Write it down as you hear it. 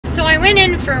went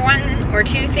in for one or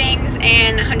two things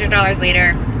and $100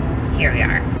 later, here we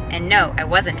are. And no, I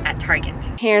wasn't at Target.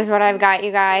 Here's what I've got,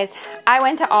 you guys. I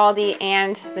went to Aldi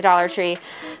and the Dollar Tree.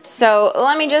 So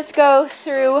let me just go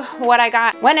through what I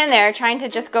got. Went in there trying to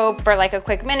just go for like a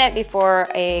quick minute before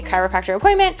a chiropractor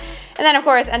appointment. And then of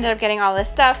course ended up getting all this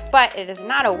stuff, but it is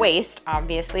not a waste,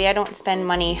 obviously. I don't spend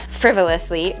money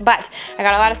frivolously, but I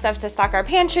got a lot of stuff to stock our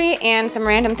pantry and some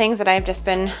random things that I've just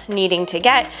been needing to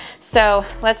get. So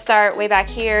let's start way back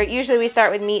here. Usually we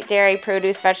start with meat, dairy,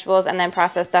 produce, vegetables, and then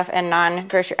processed stuff and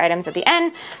non-grocery items at the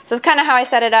end. So it's kind of how I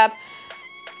set it up.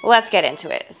 Let's get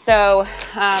into it. So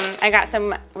I got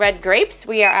some red grapes.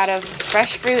 We are out of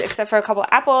fresh fruit except for a couple of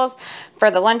apples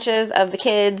for the lunches of the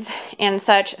kids and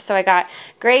such. So I got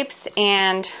grapes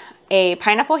and a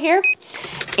pineapple here.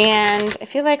 And I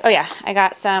feel like, oh yeah, I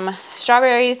got some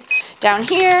strawberries down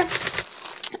here.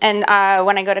 And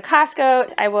when I go to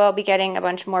Costco, I will be getting a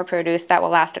bunch more produce that will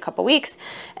last a couple weeks.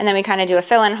 And then we kind of do a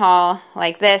fill-in haul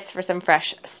like this for some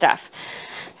fresh stuff.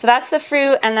 So that's the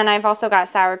fruit, and then I've also got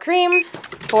sour cream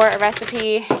for a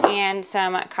recipe and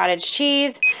some cottage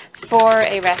cheese for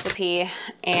a recipe,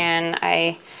 and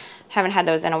I haven't had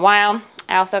those in a while.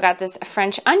 I also got this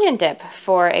French onion dip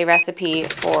for a recipe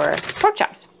for pork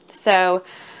chops. So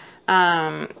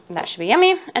that should be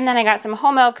yummy. And then I got some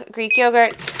whole milk Greek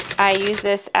yogurt. I use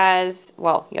this as,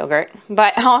 well, yogurt,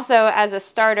 but also as a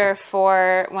starter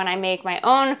for when I make my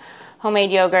own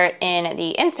homemade yogurt in the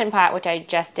Instant Pot, which I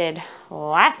just did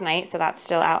last night, so that's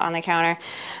still out on the counter.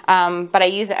 But I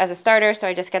use it as a starter, so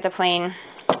I just get the plain,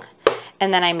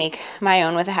 and then I make my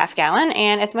own with a half gallon,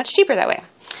 and it's much cheaper that way.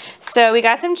 So we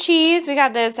got some cheese. We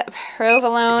got this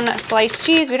provolone sliced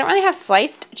cheese. We don't really have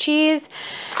sliced cheese,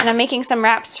 and I'm making some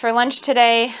wraps for lunch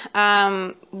today.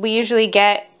 We usually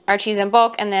get our cheese in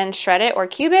bulk and then shred it or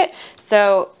cube it.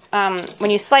 So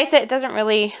when you slice it, it doesn't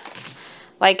really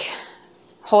like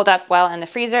hold up well in the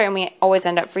freezer, and we always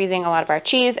end up freezing a lot of our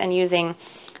cheese and using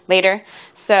later.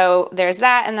 So there's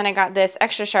that, and then I got this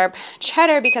extra sharp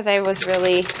cheddar because I was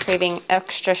really craving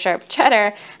extra sharp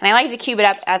cheddar, and I like to cube it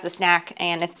up as a snack,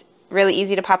 and it's really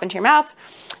easy to pop into your mouth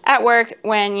at work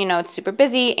when, you know, it's super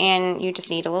busy and you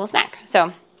just need a little snack.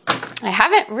 So I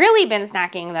haven't really been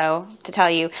snacking though, to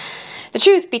tell you the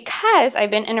truth, because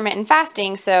I've been intermittent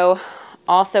fasting, so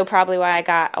also probably why I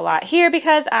got a lot here,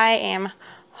 because I am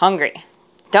hungry.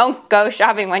 Don't go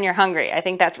shopping when you're hungry. I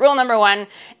think that's rule number one,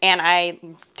 and I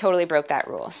totally broke that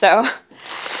rule. So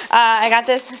I got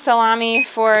this salami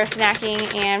for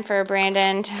snacking and for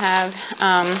Brandon to have,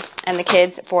 and the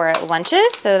kids for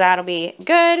lunches, so that'll be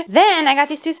good. Then I got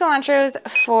these two cilantros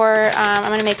for,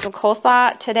 I'm gonna make some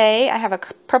coleslaw today. I have a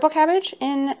purple cabbage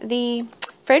in the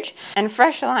fridge, and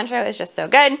fresh cilantro is just so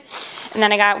good. And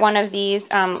then I got one of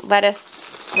these lettuce,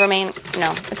 romaine,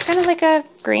 no, it's kind of like a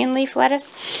green leaf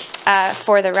lettuce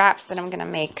for the wraps that I'm gonna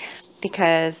make,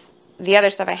 because the other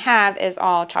stuff I have is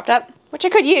all chopped up, which I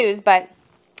could use, but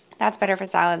that's better for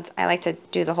salads. I like to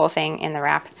do the whole thing in the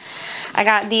wrap. I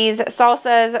got these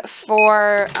salsas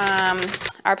for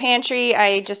our pantry.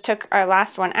 I just took our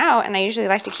last one out, and I usually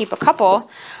like to keep a couple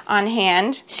on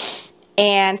hand.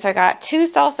 And so I got two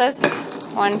salsas,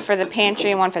 one for the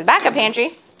pantry and one for the backup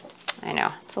pantry. I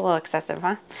know, it's a little excessive,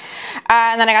 huh?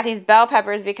 And then I got these bell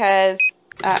peppers because,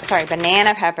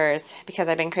 banana peppers, because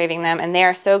I've been craving them. And they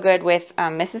are so good with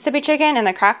Mississippi chicken in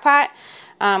the crock pot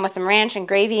with some ranch and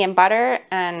gravy and butter.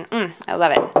 And I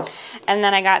love it. And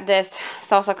then I got this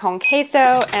salsa con queso.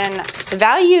 And the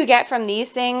value you get from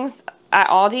these things at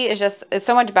Aldi is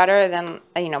so much better than,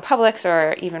 you know, Publix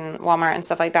or even Walmart and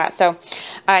stuff like that. So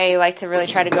I like to really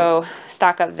try to go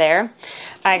stock up there.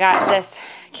 I got this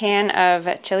can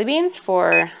of chili beans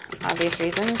for obvious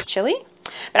reasons, chili.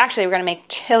 But actually, we're gonna make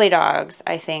chili dogs,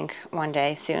 I think, one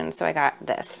day soon, so I got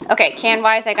this. Okay,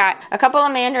 can-wise, I got a couple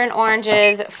of mandarin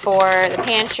oranges for the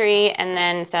pantry, and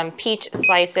then some peach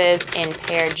slices in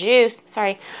pear juice.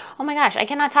 Sorry, oh my gosh, I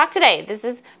cannot talk today. This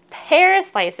is pear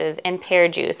slices in pear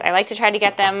juice. I like to try to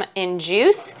get them in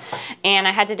juice, and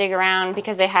I had to dig around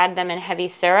because they had them in heavy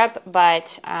syrup,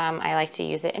 but I like to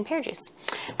use it in pear juice.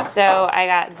 So I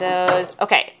got those.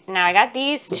 Okay, now I got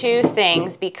these two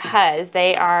things because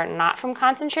they are not from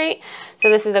concentrate. So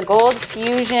this is a Gold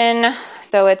Fusion.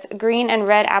 So it's green and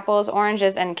red apples,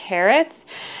 oranges, and carrots.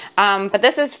 But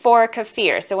this is for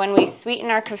kefir. So when we sweeten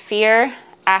our kefir,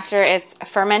 after it's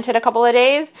fermented a couple of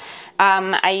days,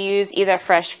 I use either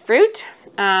fresh fruit,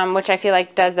 which I feel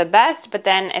like does the best, but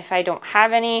then if I don't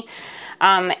have any,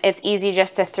 it's easy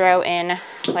just to throw in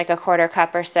like a quarter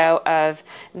cup or so of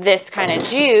this kind of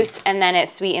juice, and then it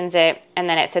sweetens it, and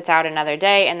then it sits out another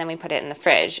day, and then we put it in the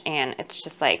fridge, and it's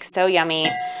just like so yummy,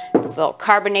 It's a little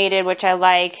carbonated, which I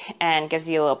like, and gives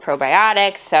you a little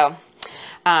probiotics. So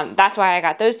that's why I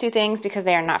got those two things, because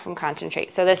they are not from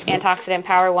concentrate. So this antioxidant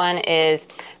power one is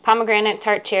pomegranate,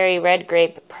 tart cherry, red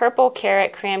grape, purple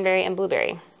carrot, cranberry, and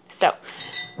blueberry. So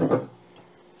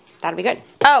that'll be good.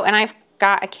 Oh, and I've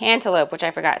got a cantaloupe, which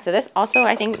I forgot. So this also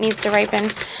I think needs to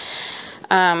ripen.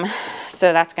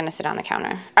 So that's gonna sit on the counter.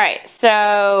 All right,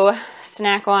 so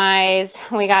snack wise,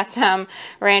 we got some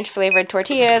ranch flavored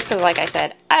tortillas, because like I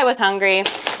said, I was hungry.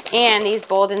 And these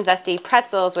bold and zesty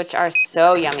pretzels, which are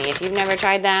so yummy. If you've never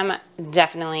tried them,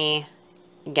 definitely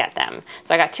get them.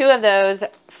 So I got 2 of those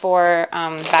for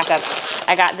backup.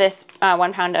 I got this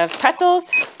 1 pound of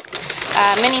pretzels,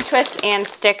 mini twists and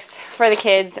sticks for the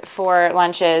kids for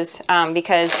lunches,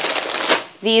 because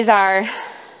these are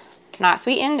not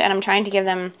sweetened, and I'm trying to give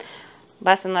them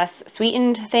less and less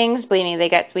sweetened things. Believe me, they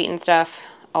get sweetened stuff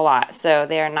a lot, so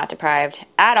they are not deprived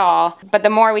at all. But the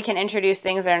more we can introduce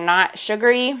things that are not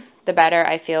sugary, the better,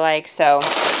 I feel like. So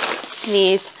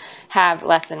these have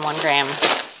less than 1 gram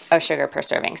of sugar per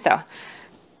serving, so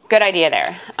good idea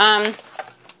there.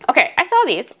 Okay, I saw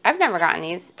these. I've never gotten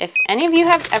these. If any of you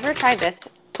have ever tried this,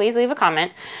 please leave a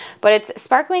comment. But it's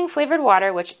sparkling flavored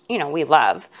water, which, you know, we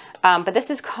love. But this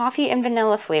is coffee and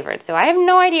vanilla flavored, so I have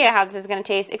no idea how this is going to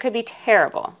taste. It could be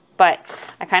terrible, but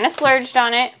I kind of splurged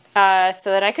on it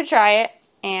so that I could try it,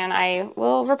 and I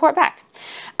will report back.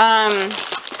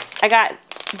 I got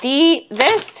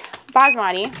this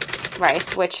basmati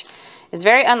rice, which is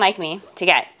very unlike me to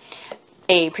get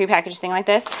a prepackaged thing like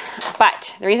this.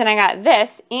 But the reason I got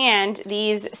this and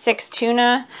these 6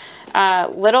 tuna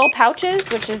little pouches,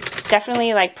 which is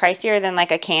definitely like pricier than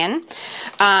like a can.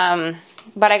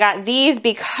 But I got these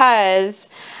because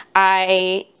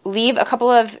I leave a couple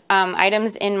of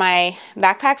items in my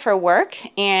backpack for work,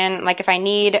 and like if I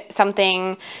need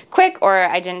something quick, or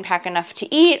I didn't pack enough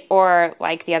to eat, or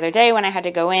like the other day when I had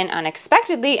to go in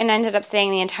unexpectedly and ended up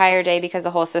staying the entire day because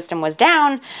the whole system was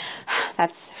down.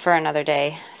 That's for another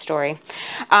day story.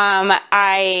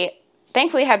 I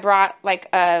thankfully had brought like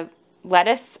a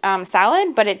lettuce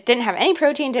salad, but it didn't have any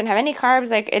protein, didn't have any carbs,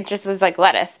 like it just was like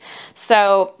lettuce.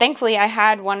 So thankfully I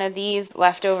had one of these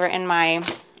left over in my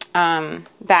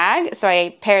bag, so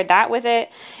I paired that with it,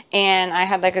 and I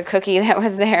had like a cookie that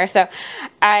was there. So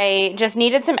I just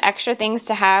needed some extra things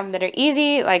to have that are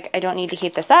easy. Like I don't need to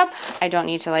heat this up, I don't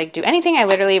need to like do anything. I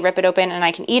literally rip it open and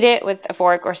I can eat it with a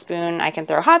fork or spoon. I can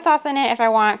throw hot sauce in it if I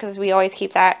want, because we always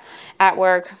keep that at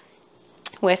work,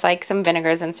 with like some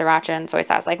vinegars and sriracha and soy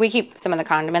sauce. Like we keep some of the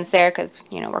condiments there because,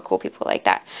 you know, we're cool people like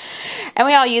that. And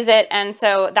we all use it. And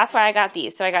so that's why I got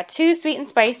these. So I got 2 sweet and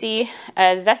spicy,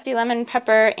 a zesty lemon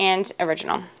pepper, and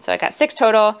original. So I got 6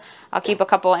 total. I'll keep a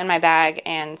couple in my bag.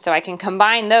 And so I can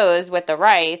combine those with the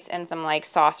rice and some like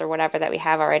sauce or whatever that we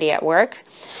have already at work.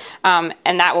 And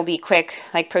that will be quick,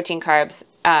 like protein, carbs,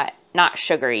 not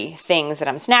sugary things that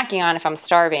I'm snacking on if I'm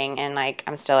starving and like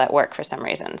I'm still at work for some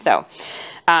reason. So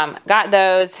got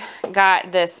those,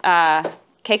 got this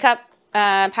K-Cup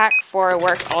pack for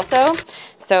work also.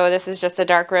 So this is just a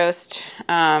dark roast.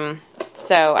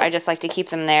 So I just like to keep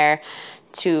them there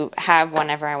to have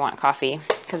whenever I want coffee,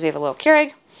 because we have a little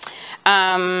Keurig.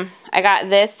 I got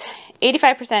this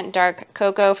 85% dark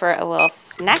cocoa for a little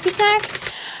snacky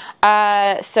snack.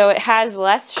 So it has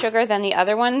less sugar than the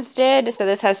other ones did. So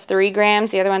this has 3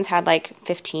 grams. The other ones had like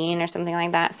 15 or something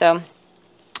like that. So,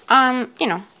 you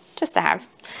know, just to have.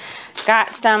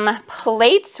 Got some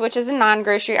plates, which is a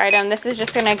non-grocery item. This is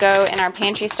just going to go in our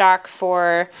pantry stock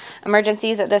for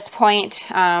emergencies at this point.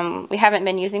 We haven't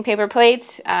been using paper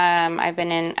plates. I've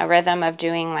been in a rhythm of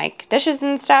doing like dishes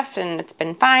and stuff, and it's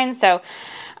been fine. So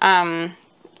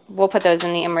we'll put those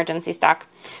in the emergency stock.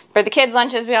 For the kids'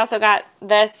 lunches, we also got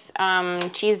this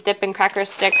cheese dip and cracker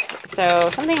sticks. So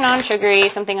something non-sugary,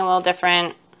 something a little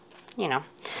different, you know.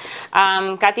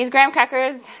 Got these graham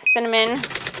crackers, cinnamon,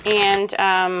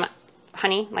 and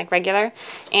honey, like regular.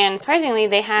 And surprisingly,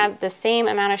 they have the same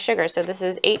amount of sugar. So this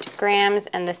is 8 grams,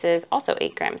 and this is also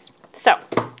 8 grams. So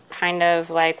kind of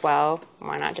like, well,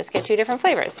 why not just get 2 different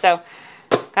flavors? So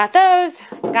got those.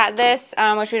 Got this,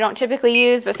 which we don't typically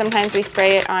use, but sometimes we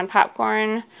spray it on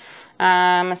popcorn.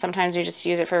 Sometimes we just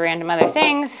use it for random other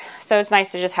things. So it's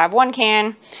nice to just have 1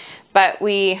 can, but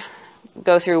we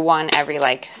go through 1 every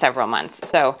like several months.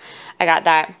 So I got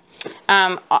that.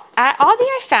 At Aldi,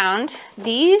 I found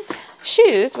these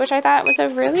shoes, which I thought was a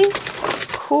really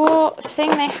cool thing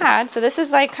they had. So this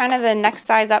is like kind of the next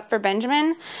size up for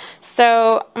Benjamin.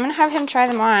 So I'm gonna have him try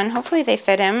them on. Hopefully they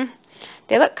fit him.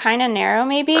 They look kind of narrow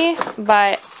maybe,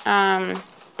 but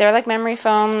they're like memory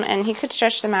foam, and he could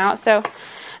stretch them out. So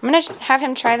I'm gonna have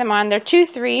him try them on. They're 2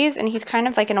 3s, and he's kind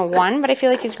of like in a 1, but I feel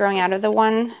like he's growing out of the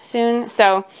 1 soon.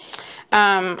 So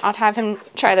I'll have him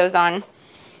try those on.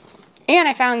 And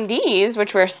I found these,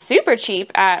 which were super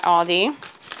cheap at Aldi.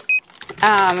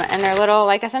 And they're little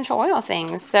like essential oil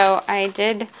things. So I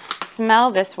did smell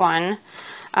this one,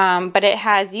 but it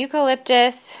has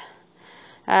eucalyptus,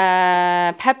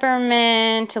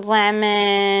 peppermint,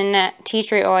 lemon, tea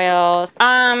tree oils.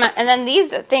 And then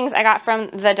these things I got from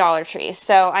the Dollar Tree.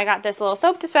 So I got this little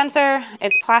soap dispenser.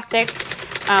 It's plastic,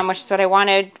 which is what I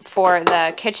wanted for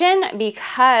the kitchen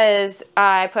because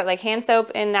I put like hand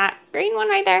soap in that green one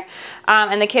right there.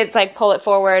 And the kids like pull it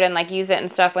forward and like use it and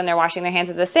stuff when they're washing their hands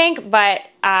at the sink, but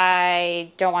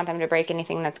I don't want them to break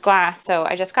anything that's glass. So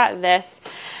I just got this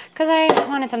because I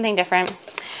wanted something different.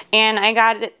 And I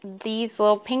got these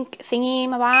little pink thingy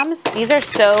mabobs. These are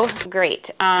so great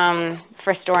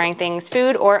for storing things,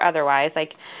 food or otherwise.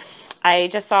 Like I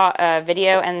just saw a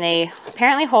video and they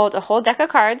apparently hold a whole deck of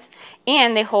cards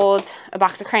and they hold a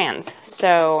box of crayons.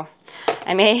 So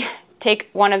I may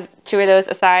take 2 of those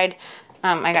aside.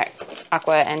 I got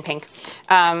aqua and pink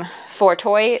for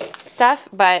toy stuff,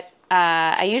 but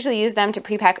I usually use them to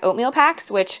pre-pack oatmeal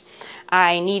packs, which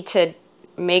I need to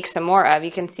make some more of.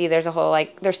 You can see there's a whole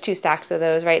there's 2 stacks of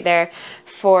those right there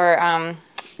for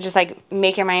just like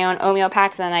making my own oatmeal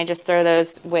packs, and then I just throw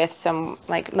those with some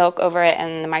like milk over it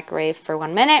in the microwave for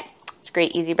 1 minute. It's a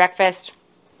great easy breakfast.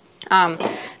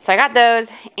 So I got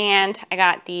those, and I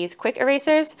got these quick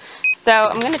erasers. So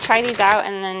I'm going to try these out,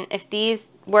 and then if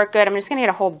these work good, I'm just going to get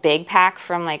a whole big pack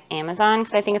from like Amazon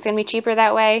because I think it's going to be cheaper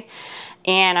that way.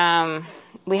 And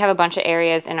we have a bunch of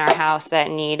areas in our house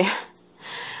that need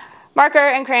marker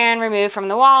and crayon removed from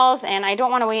the walls, and I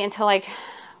don't want to wait until like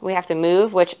we have to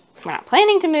move, which we're not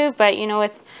planning to move, but you know,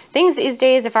 with things these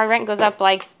days, if our rent goes up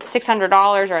like $600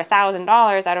 or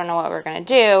 $1,000, I don't know what we're going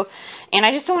to do. And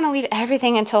I just don't want to leave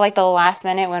everything until like the last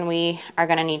minute when we are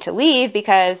going to need to leave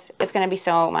because it's going to be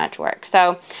so much work.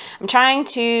 So I'm trying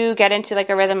to get into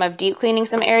like a rhythm of deep cleaning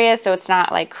some areas so it's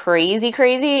not like crazy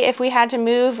if we had to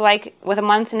move like with a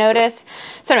month's notice.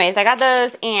 So anyways, I got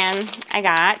those, and I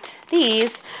got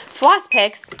these floss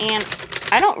picks, and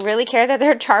I don't really care that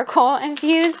they're charcoal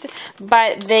infused,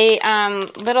 but they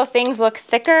little things look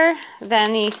thicker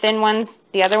than the thin ones,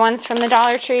 the other ones from the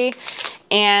Dollar Tree.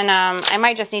 And I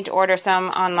might just need to order some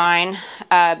online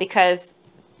because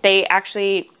they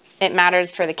actually, it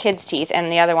matters for the kids' teeth, and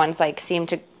the other ones like seem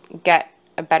to get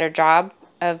a better job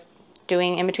of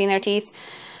doing in between their teeth.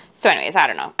 So anyways, I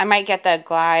don't know. I might get the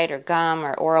Glide or Gum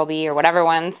or Oral-B or whatever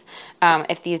ones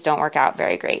if these don't work out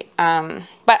very great.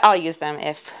 But I'll use them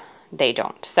if they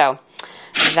don't. So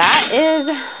that is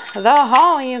the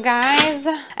haul, you guys.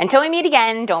 Until we meet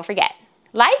again, don't forget,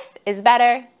 life is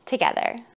better together.